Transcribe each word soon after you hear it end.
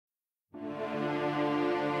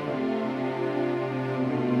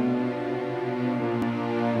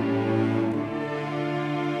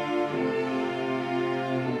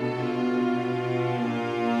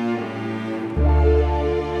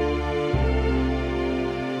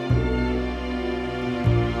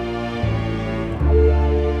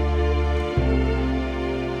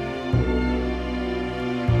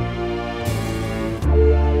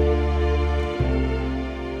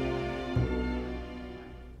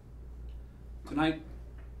Tonight,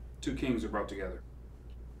 two kings are brought together.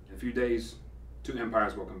 In a few days, two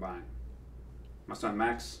empires will combine. My son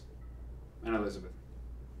Max and Elizabeth.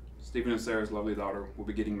 Stephen and Sarah's lovely daughter will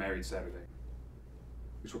be getting married Saturday,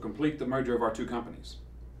 which will complete the merger of our two companies.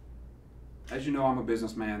 As you know, I'm a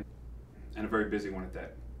businessman, and a very busy one at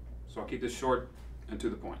that. So I'll keep this short and to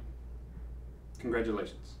the point.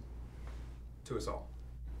 Congratulations to us all.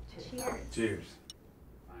 Cheers. Cheers.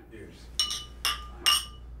 Fine. Cheers.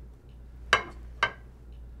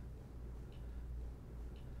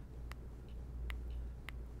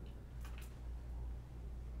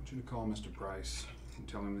 I want you to call Mr. Price and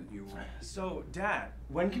tell him that you will... So, Dad,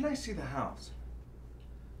 when can I see the house?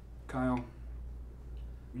 Kyle,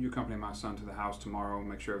 will you accompany my son to the house tomorrow and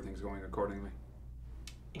make sure everything's going accordingly?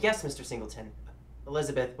 Yes, Mr. Singleton.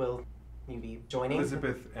 Elizabeth, will you be joining?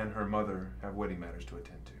 Elizabeth and her mother have wedding matters to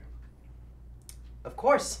attend to. Of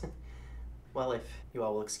course. Well, if you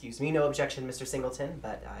all will excuse me, no objection, Mr. Singleton,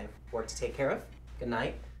 but I have work to take care of. Good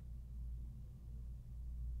night.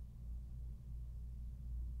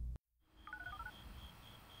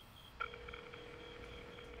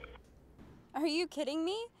 Are you kidding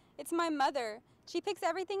me? It's my mother. She picks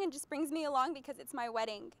everything and just brings me along because it's my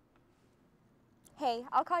wedding. Hey,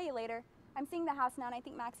 I'll call you later. I'm seeing the house now and I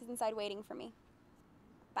think Max is inside waiting for me.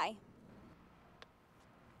 Bye.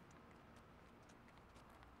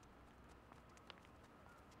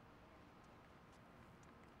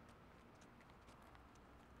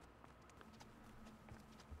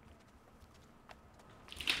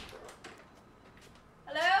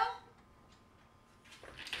 Hello?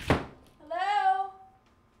 Hello?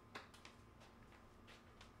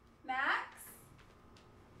 Max?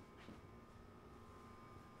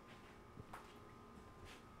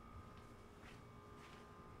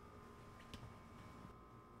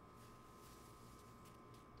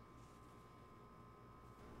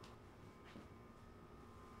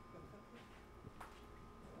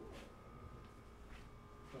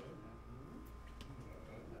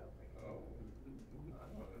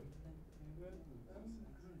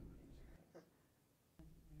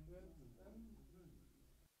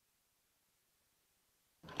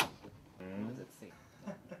 What does it say?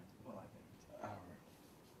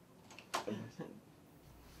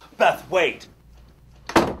 Beth, wait!